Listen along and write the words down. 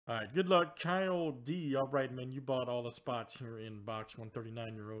All right, good luck, Kyle D. All right, man, you bought all the spots here in box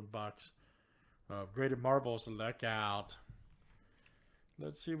 139, your own box of graded marbles. Look out.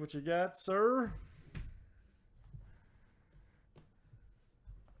 Let's see what you got, sir.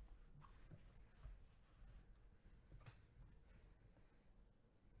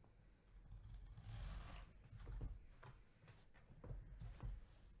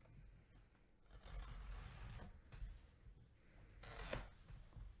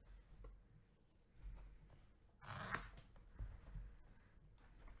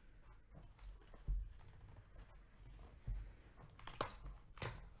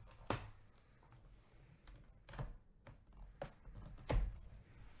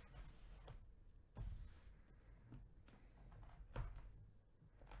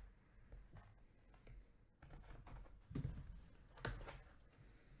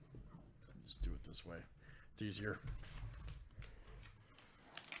 Just do it this way. It's easier.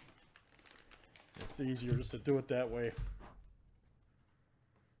 It's easier just to do it that way.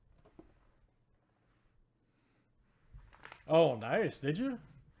 Oh, nice. Did you?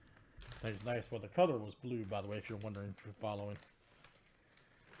 That's nice. Well, the color was blue, by the way, if you're wondering, if you're following.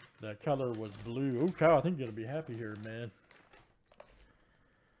 The color was blue. Oh, Kyle, I think you're going to be happy here, man.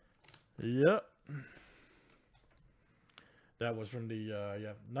 Yep. That was from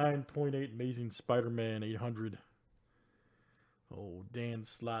the 9.8 Amazing Spider-Man 800. Oh, Dan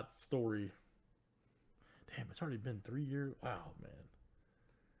Slott story. Damn, it's already been 3 years. Wow, man.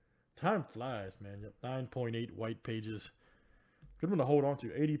 Time flies, man. Yep, 9.8 white pages. Good one to hold on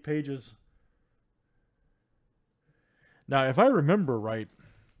to. 80 pages. Now, if I remember right,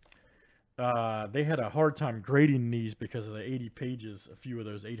 they had a hard time grading these because of the 80 pages, a few of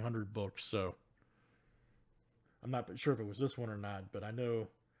those 800 books, so I'm not sure if it was this one or not, but I know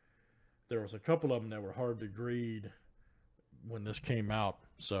there was a couple of them that were hard to grade when this came out.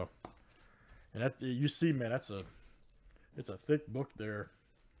 So, and that, you see, man, it's a thick book there.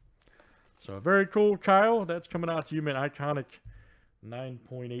 So very cool, Kyle. That's coming out to you, man. Iconic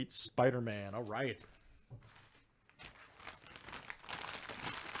 9.8 Spider-Man. All right.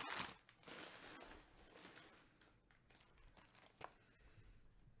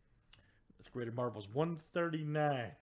 Graded Marvels 139.